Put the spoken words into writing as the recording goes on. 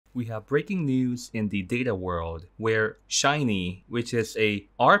We have breaking news in the data world where Shiny, which is a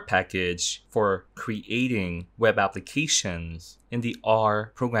R package for creating web applications in the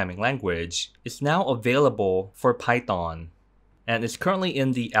R programming language, is now available for Python. And it's currently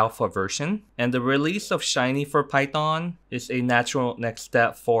in the alpha version. And the release of Shiny for Python is a natural next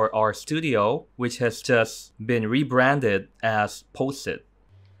step for RStudio, which has just been rebranded as Posit.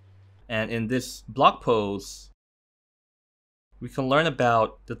 And in this blog post, we can learn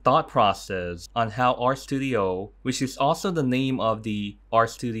about the thought process on how RStudio, which is also the name of the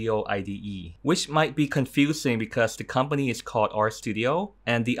RStudio IDE, which might be confusing because the company is called RStudio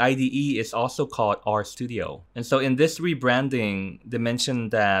and the IDE is also called RStudio. And so in this rebranding, they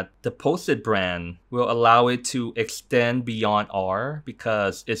mentioned that the Posit brand will allow it to extend beyond R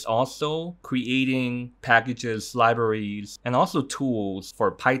because it's also creating packages, libraries, and also tools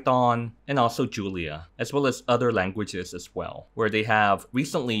for Python and also Julia, as well as other languages as well, where they have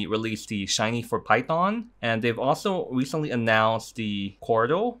recently released the Shiny for Python, and they've also recently announced the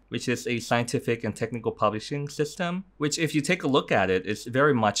Quordle, which is a scientific and technical publishing system, which if you take a look at it, it's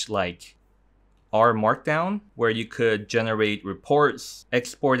very much like R Markdown, where you could generate reports,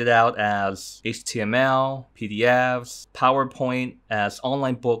 export it out as HTML, PDFs, PowerPoint, as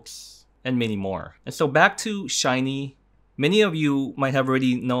online books, and many more. And so back to Shiny. Many of you might have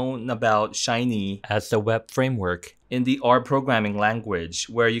already known about Shiny as a web framework in the R programming language,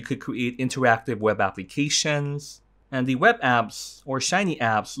 where you could create interactive web applications. And the web apps or Shiny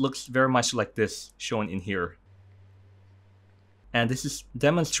apps looks very much like this shown in here. And this is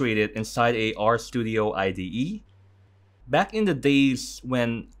demonstrated inside a RStudio IDE. Back in the days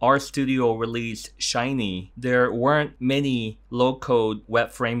when RStudio released Shiny, there weren't many low-code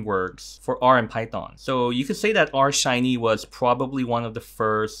web frameworks for R and Python. So you could say that R Shiny was probably one of the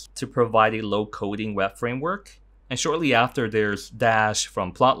first to provide a low-coding web framework. And shortly after, there's Dash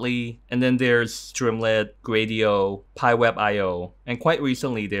from Plotly, and then there's Streamlit, Gradio, PyWeb.io, and quite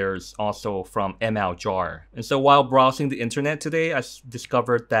recently there's also from MLJar. And so while browsing the internet today, I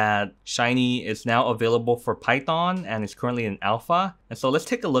discovered that Shiny is now available for Python and is currently in alpha. And so let's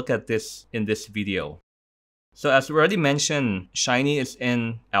take a look at this in this video. So as we already mentioned, Shiny is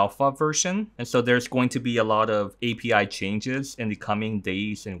in alpha version, and so there's going to be a lot of API changes in the coming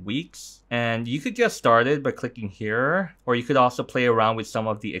days and weeks. And you could get started by clicking here, or you could also play around with some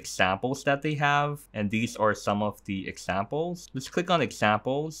of the examples that they have. And these are some of the examples. Let's click on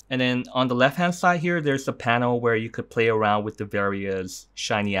examples. And then on the left-hand side here, there's a panel where you could play around with the various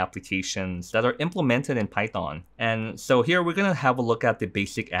Shiny applications that are implemented in Python. And so here we're gonna have a look at the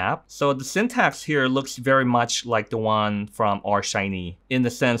basic app. So the syntax here looks very much like the one from R Shiny, in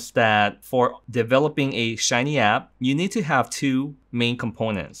the sense that for developing a Shiny app, you need to have two main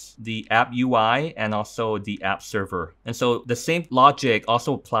components, the app UI and also the app server. And so the same logic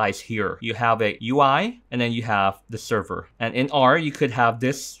also applies here. You have a UI and then you have the server. And in R, you could have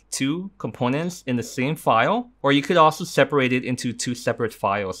this two components in the same file, or you could also separate it into two separate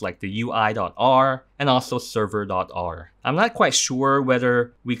files like the UI.r and also server.r. I'm not quite sure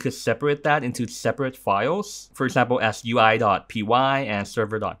whether we could separate that into separate files, for example, as UI.py and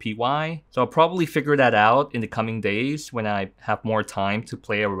server.py. So I'll probably figure that out in the coming days when I have more time to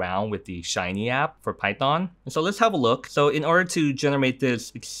play around with the Shiny app for Python. And so let's have a look. So in order to generate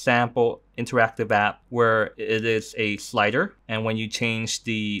this example interactive app where it is a slider, and when you change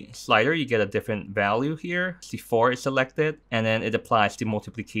the slider you get a different value here. C4 is selected, and then it applies the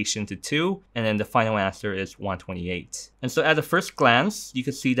multiplication to 2, and then the final answer is 128. And so at the first glance you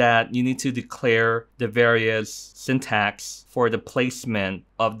can see that you need to declare the various syntax for the placement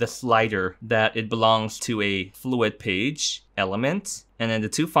of the slider, that it belongs to a fluid page element. And then the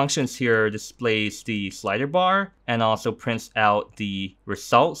two functions here displays the slider bar and also prints out the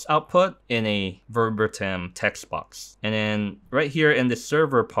results output in a verbatim text box. And then right here in the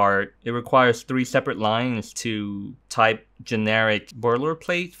server part, it requires 3 separate lines to type generic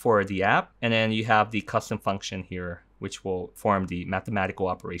boilerplate for the app. And then you have the custom function here, which will form the mathematical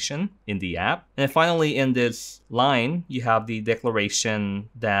operation in the app. And then finally in this line, you have the declaration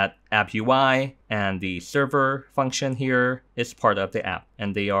that app UI and the server function here is part of the app,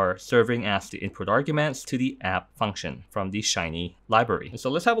 and they are serving as the input arguments to the app function from the Shiny library. And so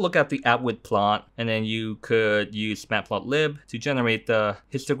let's have a look at the app with plot, and then you could use matplotlib to generate the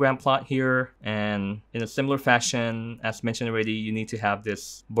histogram plot here. And in a similar fashion, as mentioned already, you need to have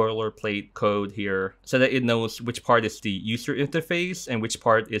this boilerplate code here so that it knows which part is the user interface and which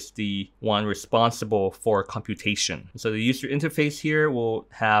part is the one responsible for computation. So the user interface here will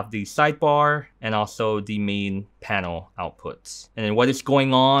have the the sidebar and also the main panel outputs. And then what is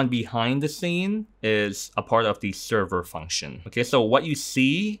going on behind the scene is a part of the server function. Okay, so what you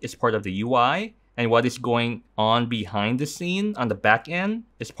see is part of the UI, and what is going on behind the scene on the back end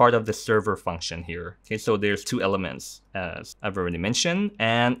is part of the server function here. Okay, so there's two elements as I've already mentioned,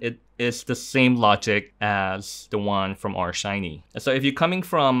 and it is the same logic as the one from R Shiny. So if you're coming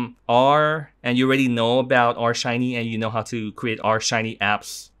from R and you already know about R Shiny and you know how to create R Shiny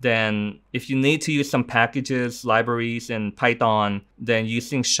apps, then if you need to use some packages, libraries in Python, then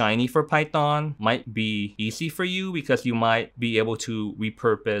using Shiny for Python might be easy for you because you might be able to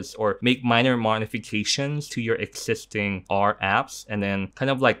repurpose or make minor modifications to your existing R apps and then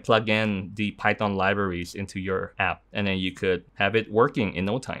kind of like plug in the Python libraries into your app, and then you could have it working in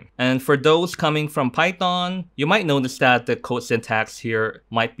no time. And for those coming from Python, you might notice that the code syntax here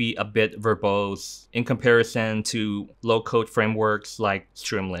might be a bit verbose in comparison to low-code frameworks like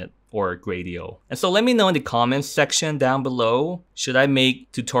Streamlit or Gradio. And so let me know in the comments section down below, should I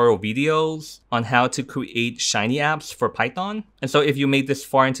make tutorial videos on how to create Shiny apps for Python? And so if you made this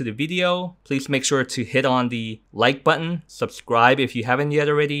far into the video, please make sure to hit on the like button, subscribe if you haven't yet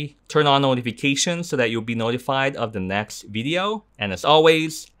already, turn on notifications so that you'll be notified of the next video. And as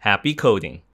always, happy coding!